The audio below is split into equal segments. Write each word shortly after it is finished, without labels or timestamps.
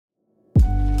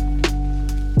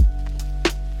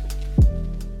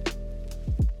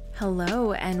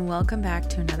Hello, and welcome back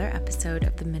to another episode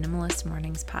of the Minimalist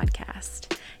Mornings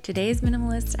podcast. Today's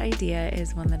minimalist idea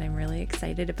is one that I'm really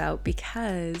excited about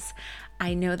because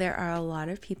I know there are a lot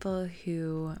of people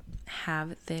who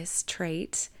have this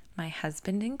trait, my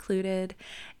husband included,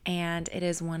 and it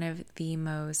is one of the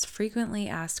most frequently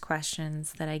asked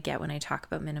questions that I get when I talk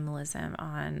about minimalism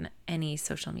on any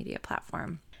social media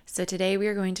platform. So today we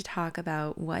are going to talk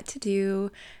about what to do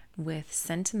with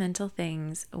sentimental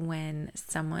things when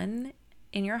someone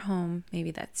in your home, maybe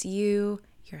that's you,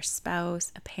 your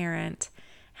spouse, a parent,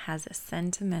 has a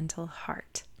sentimental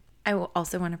heart. I will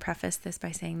also want to preface this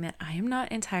by saying that I am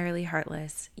not entirely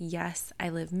heartless. Yes, I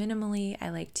live minimally. I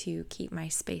like to keep my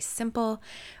space simple,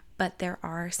 but there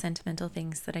are sentimental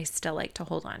things that I still like to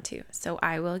hold on to. So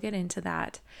I will get into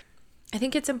that. I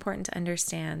think it's important to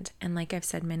understand, and like I've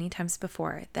said many times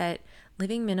before, that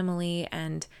living minimally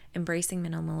and embracing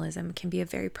minimalism can be a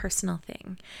very personal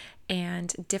thing,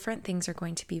 and different things are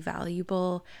going to be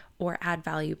valuable or add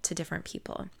value to different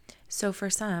people. So for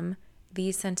some,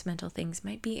 these sentimental things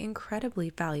might be incredibly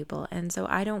valuable, and so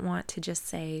I don't want to just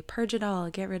say, purge it all,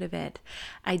 get rid of it.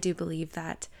 I do believe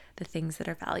that the things that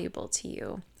are valuable to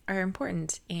you are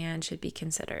important and should be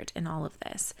considered in all of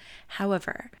this.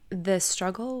 However, the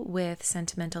struggle with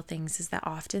sentimental things is that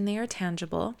often they are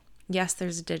tangible. Yes,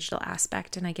 there's a digital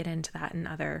aspect, and I get into that in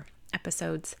other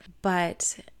episodes,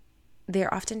 but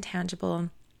they're often tangible.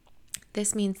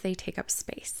 This means they take up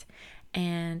space.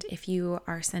 And if you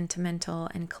are sentimental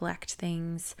and collect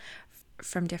things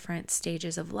from different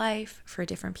stages of life for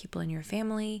different people in your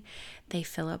family, they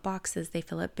fill up boxes, they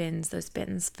fill up bins, those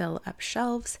bins fill up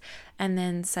shelves, and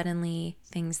then suddenly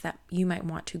things that you might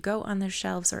want to go on the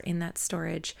shelves or in that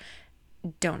storage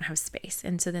don't have space.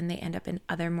 And so then they end up in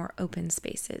other more open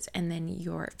spaces, and then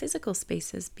your physical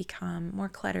spaces become more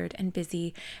cluttered and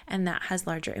busy, and that has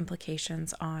larger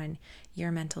implications on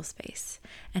your mental space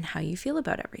and how you feel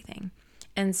about everything.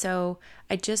 And so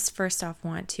I just first off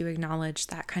want to acknowledge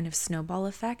that kind of snowball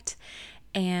effect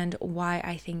and why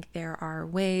I think there are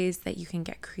ways that you can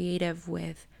get creative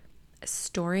with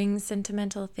storing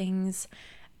sentimental things,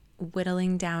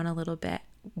 whittling down a little bit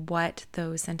what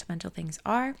those sentimental things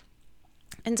are.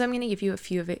 And so I'm going to give you a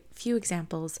few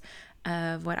examples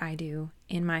of what I do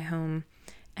in my home,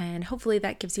 and hopefully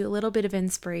that gives you a little bit of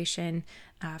inspiration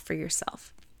for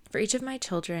yourself. For each of my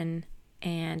children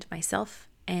and myself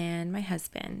and my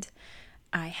husband,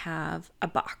 I have a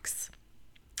box.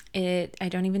 I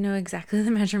don't even know exactly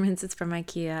the measurements. It's from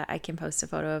IKEA. I can post a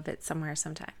photo of it somewhere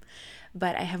sometime.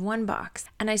 But I have one box,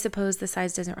 and I suppose the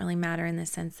size doesn't really matter in the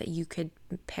sense that you could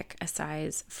pick a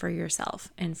size for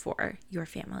yourself and for your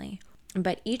family.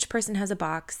 But each person has a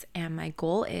box, and my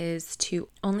goal is to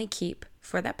only keep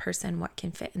for that person what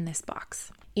can fit in this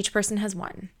box. Each person has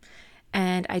one.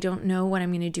 And I don't know what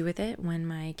I'm going to do with it when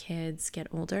my kids get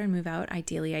older and move out.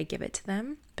 Ideally, I give it to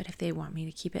them. But if they want me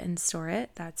to keep it and store it,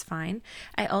 that's fine.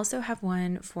 I also have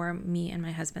one for me and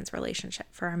my husband's relationship,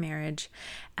 for our marriage,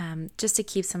 just to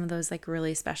keep some of those like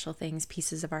really special things,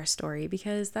 pieces of our story,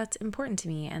 because that's important to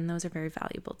me. And those are very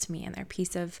valuable to me, and they're a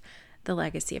piece of the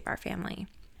legacy of our family.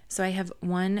 So I have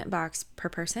one box per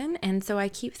person. And so I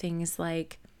keep things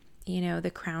like,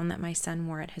 the crown that my son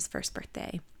wore at his first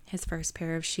birthday, his first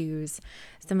pair of shoes,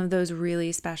 some of those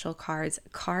really special cards,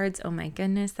 oh my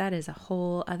goodness, that is a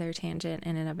whole other tangent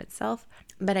in and of itself.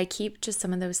 But I keep just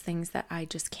some of those things that I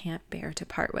just can't bear to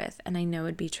part with. And I know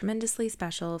it'd be tremendously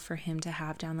special for him to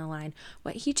have down the line.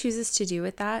 What he chooses to do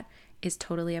with that is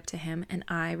totally up to him. And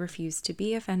I refuse to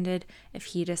be offended if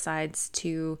he decides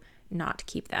to not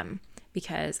keep them,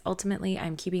 because ultimately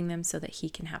I'm keeping them so that he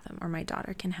can have them, or my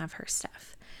daughter can have her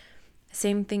stuff.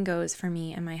 Same thing goes for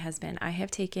me and my husband. I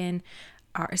have taken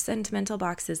our sentimental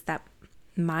boxes that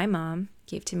my mom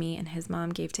gave to me and his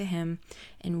mom gave to him,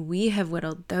 and we have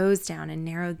whittled those down and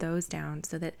narrowed those down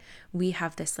so that we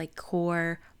have this like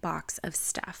core box of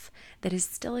stuff that is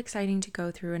still exciting to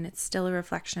go through, and it's still a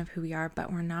reflection of who we are,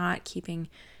 but we're not keeping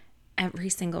every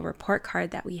single report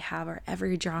card that we have or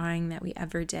every drawing that we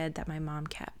ever did that my mom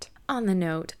kept. On the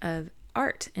note of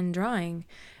art and drawing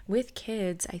with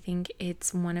kids, I think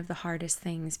it's one of the hardest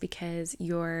things because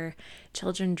your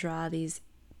children draw these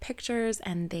pictures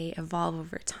and they evolve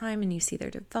over time, and you see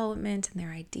their development and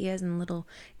their ideas and little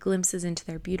glimpses into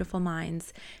their beautiful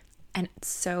minds. And it's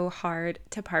so hard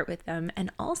to part with them.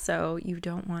 And also, you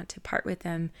don't want to part with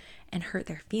them and hurt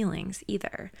their feelings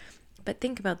either. But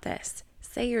think about this.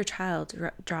 Say your child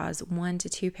draws 1 to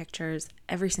 2 pictures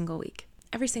every single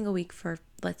week for,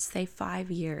 let's say,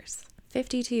 5 years.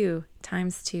 52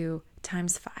 times 2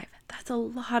 times 5. That's a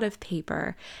lot of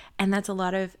paper, and that's a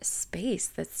lot of space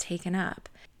that's taken up.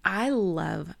 I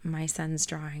love my son's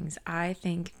drawings. I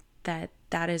think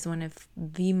that is one of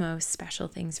the most special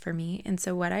things for me. And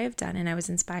so what I have done, and I was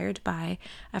inspired by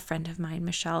a friend of mine,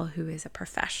 Michelle, who is a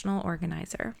professional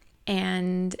organizer,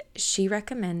 and she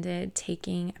recommended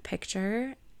taking a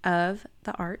picture of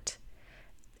the art,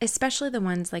 especially the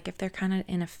ones like if they're kind of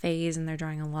in a phase and they're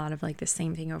drawing a lot of like the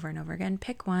same thing over and over again.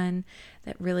 Pick one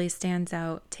that really stands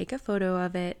out, take a photo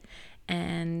of it,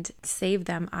 and save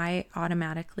them. I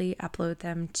automatically upload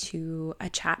them to a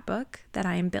chat book that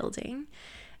I am building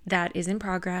that is in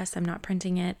progress. I'm not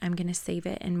printing it. I'm going to save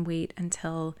it and wait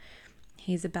until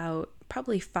he's about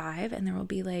probably 5, and there will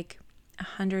be like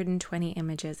 120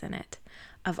 images in it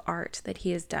of art that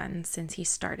he has done since he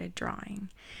started drawing.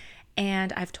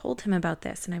 And I've told him about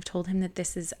this, and I've told him that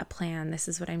this is a plan, this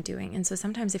is what I'm doing. And so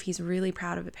sometimes if he's really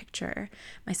proud of a picture,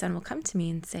 my son will come to me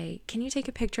and say, "Can you take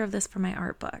a picture of this for my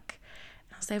art book?"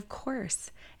 And I'll say, "Of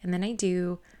course." And then I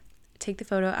do take the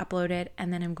photo, upload it,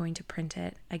 and then I'm going to print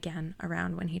it again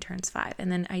around when he turns 5.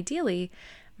 And then ideally,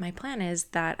 my plan is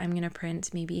that I'm going to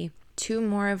print maybe 2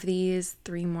 more of these,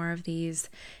 3 more of these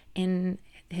in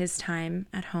his time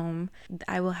at home.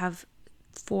 I will have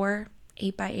 4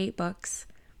 8x8 books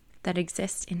that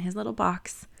exist in his little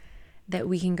box that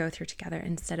we can go through together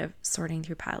instead of sorting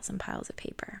through piles and piles of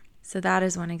paper. So that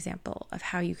is one example of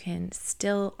how you can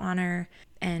still honor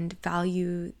and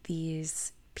value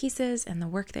these pieces and the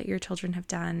work that your children have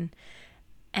done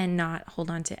and not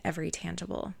hold on to every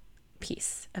tangible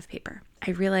piece of paper.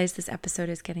 I realize this episode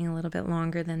is getting a little bit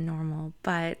longer than normal,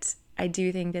 but I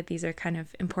do think that these are kind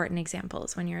of important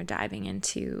examples when you're diving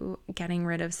into getting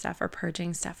rid of stuff or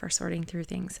purging stuff or sorting through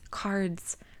things.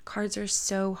 Cards are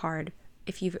so hard.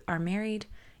 If you are married,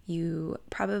 you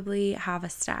probably have a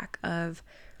stack of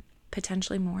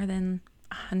potentially more than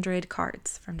 100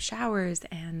 cards from showers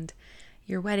and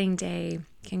your wedding day,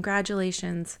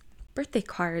 congratulations, birthday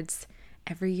cards.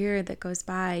 Every year that goes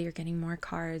by, you're getting more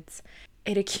cards.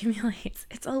 It accumulates.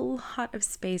 It's a lot of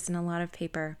space and a lot of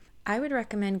paper. I would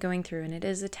recommend going through, and it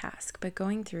is a task, but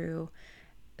going through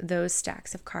those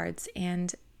stacks of cards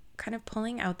and kind of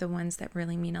pulling out the ones that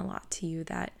really mean a lot to you,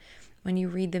 that when you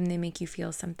read them, they make you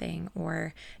feel something,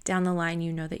 or down the line,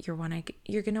 you know that you're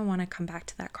going to want to come back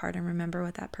to that card and remember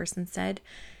what that person said.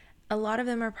 A lot of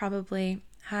them are probably,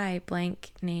 "Hi,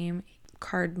 blank name,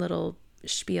 card little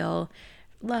spiel,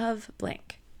 love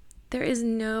blank." There is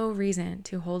no reason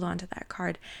to hold on to that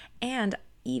card, and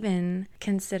even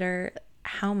consider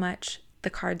how much the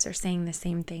cards are saying the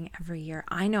same thing every year.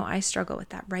 I know I struggle with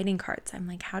that, writing cards. I'm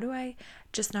like, how do I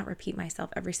just not repeat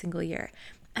myself every single year?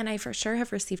 And I for sure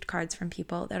have received cards from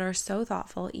people that are so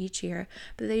thoughtful each year,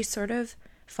 but they sort of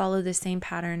follow the same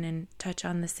pattern and touch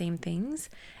on the same things.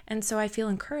 And so I feel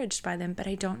encouraged by them, but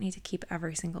I don't need to keep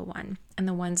every single one. And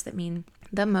the ones that mean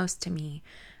the most to me,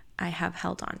 I have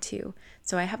held on to.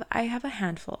 So I have a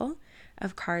handful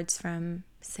of cards from,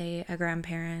 say, a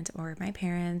grandparent or my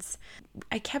parents.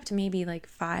 I kept maybe like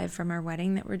 5 from our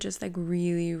wedding that were just like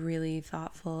really, really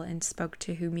thoughtful and spoke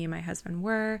to who me and my husband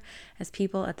were as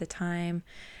people at the time.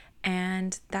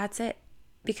 And that's it.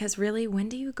 Because really, when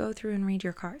do you go through and read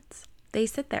your cards? They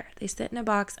sit there. They sit in a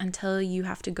box until you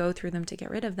have to go through them to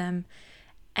get rid of them.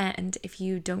 And if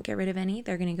you don't get rid of any,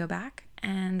 they're going to go back.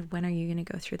 And when are you going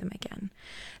to go through them again?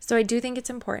 So I do think it's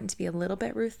important to be a little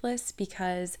bit ruthless,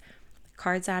 because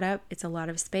cards add up. It's a lot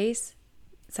of space.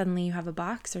 Suddenly you have a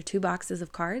box or 2 boxes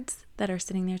of cards that are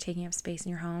sitting there taking up space in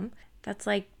your home. That's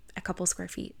like a couple square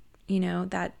feet.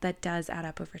 That does add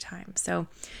up over time. So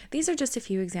these are just a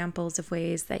few examples of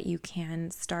ways that you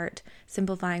can start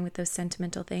simplifying with those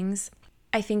sentimental things.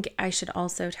 I think I should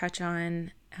also touch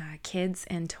on kids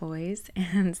and toys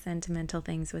and sentimental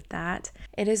things with that.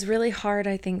 It is really hard,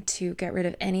 I think, to get rid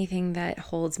of anything that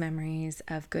holds memories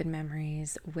of good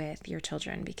memories with your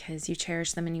children, because you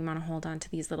cherish them and you want to hold on to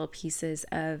these little pieces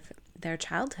of their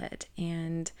childhood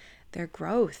and their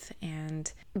growth.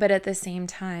 But at the same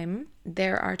time,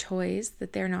 there are toys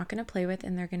that they're not going to play with,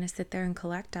 and they're going to sit there and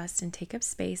collect dust and take up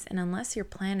space. And unless you're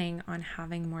planning on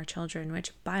having more children,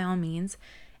 which by all means,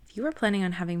 if you are planning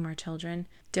on having more children,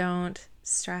 don't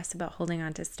stress about holding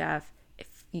on to stuff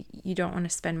if you don't want to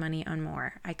spend money on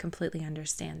more. I completely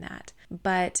understand that.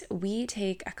 But we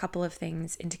take a couple of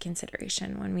things into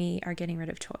consideration when we are getting rid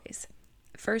of toys.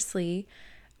 Firstly,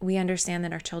 we understand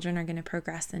that our children are going to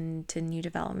progress into new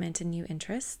development and new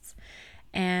interests.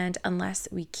 And unless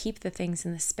we keep the things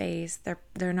in the space,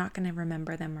 they're not going to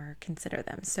remember them or consider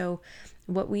them. So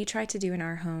what we try to do in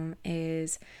our home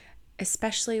is,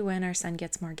 especially when our son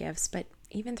gets more gifts, but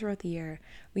even throughout the year,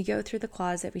 we go through the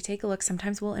closet, we take a look.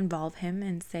 Sometimes we'll involve him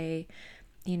and say,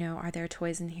 are there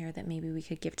toys in here that maybe we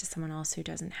could give to someone else who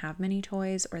doesn't have many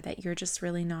toys, or that you're just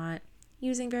really not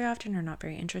using very often or not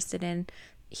very interested in?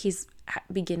 he's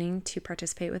beginning to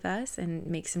participate with us and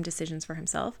make some decisions for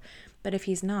himself. But if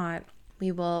he's not,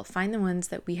 we will find the ones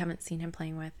that we haven't seen him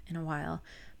playing with in a while,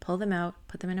 pull them out,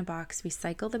 put them in a box, we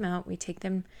cycle them out, we take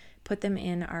them, put them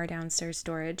in our downstairs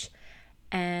storage,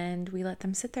 and we let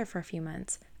them sit there for a few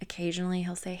months. Occasionally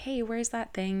he'll say, hey, where's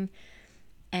that thing?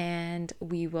 And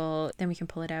then we can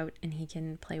pull it out and he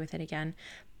can play with it again.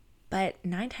 But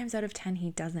 9 times out of 10,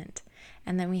 he doesn't.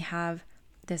 And then we have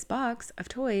this box of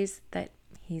toys that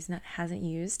hasn't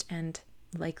used and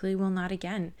likely will not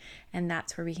again. And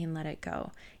that's where we can let it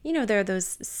go. There are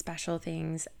those special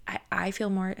things. I feel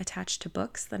more attached to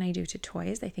books than I do to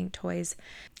toys. I think toys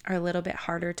are a little bit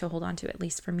harder to hold on to, at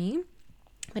least for me.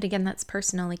 But again, that's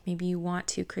personal. Like maybe you want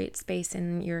to create space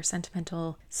in your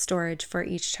sentimental storage for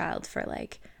each child for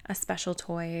like a special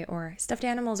toy, or stuffed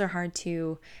animals are hard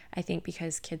too, I think,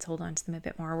 because kids hold on to them a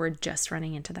bit more. We're just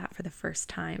running into that for the first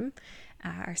time.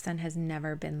 Our son has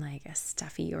never been like a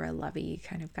stuffy or a lovey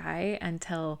kind of guy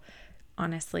until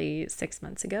honestly 6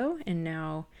 months ago. And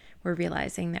now we're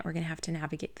realizing that we're going to have to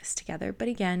navigate this together. But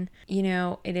again,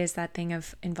 it is that thing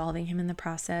of involving him in the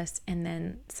process and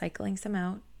then cycling some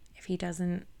out. If he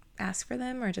doesn't ask for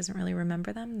them or doesn't really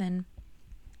remember them, then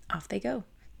off they go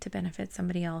to benefit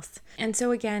somebody else. And so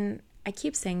again, I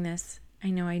keep saying this, I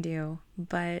know I do,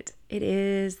 but it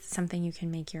is something you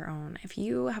can make your own. If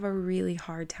you have a really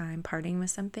hard time parting with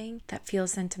something that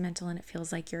feels sentimental and it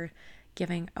feels like you're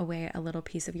giving away a little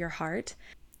piece of your heart,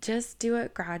 just do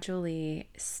it gradually,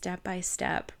 step by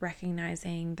step,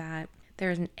 recognizing that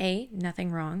there's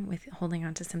nothing wrong with holding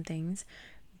on to some things.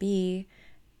 B,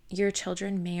 your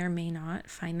children may or may not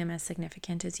find them as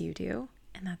significant as you do,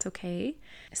 and that's okay.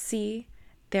 C,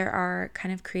 there are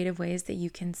kind of creative ways that you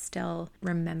can still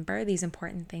remember these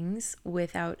important things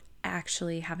without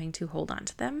actually having to hold on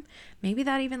to them. Maybe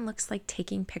that even looks like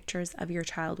taking pictures of your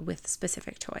child with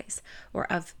specific toys, or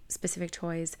of specific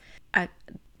toys. A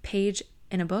page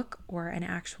in a book or an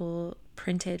actual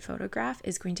printed photograph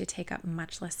is going to take up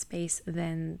much less space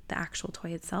than the actual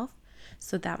toy itself.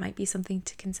 So that might be something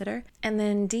to consider. And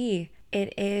then D,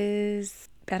 it is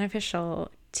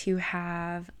beneficial to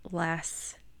have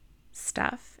less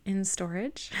stuff in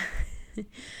storage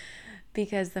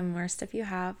because the more stuff you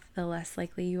have, the less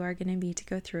likely you are going to be to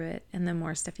go through it. And the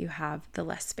more stuff you have, the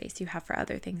less space you have for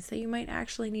other things that you might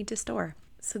actually need to store.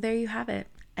 So there you have it.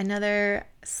 Another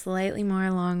slightly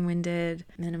more long-winded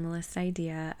minimalist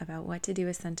idea about what to do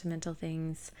with sentimental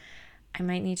things. I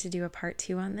might need to do a part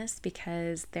 2 on this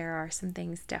because there are some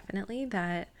things definitely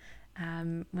that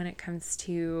when it comes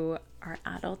to our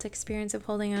adult experience of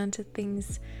holding on to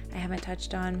things I haven't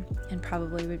touched on and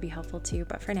probably would be helpful too.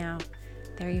 But for now,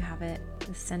 there you have it,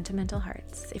 the Sentimental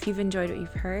Hearts. If you've enjoyed what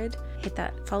you've heard, hit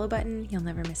that follow button. You'll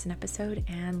never miss an episode,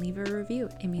 and leave a review.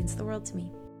 It means the world to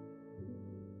me.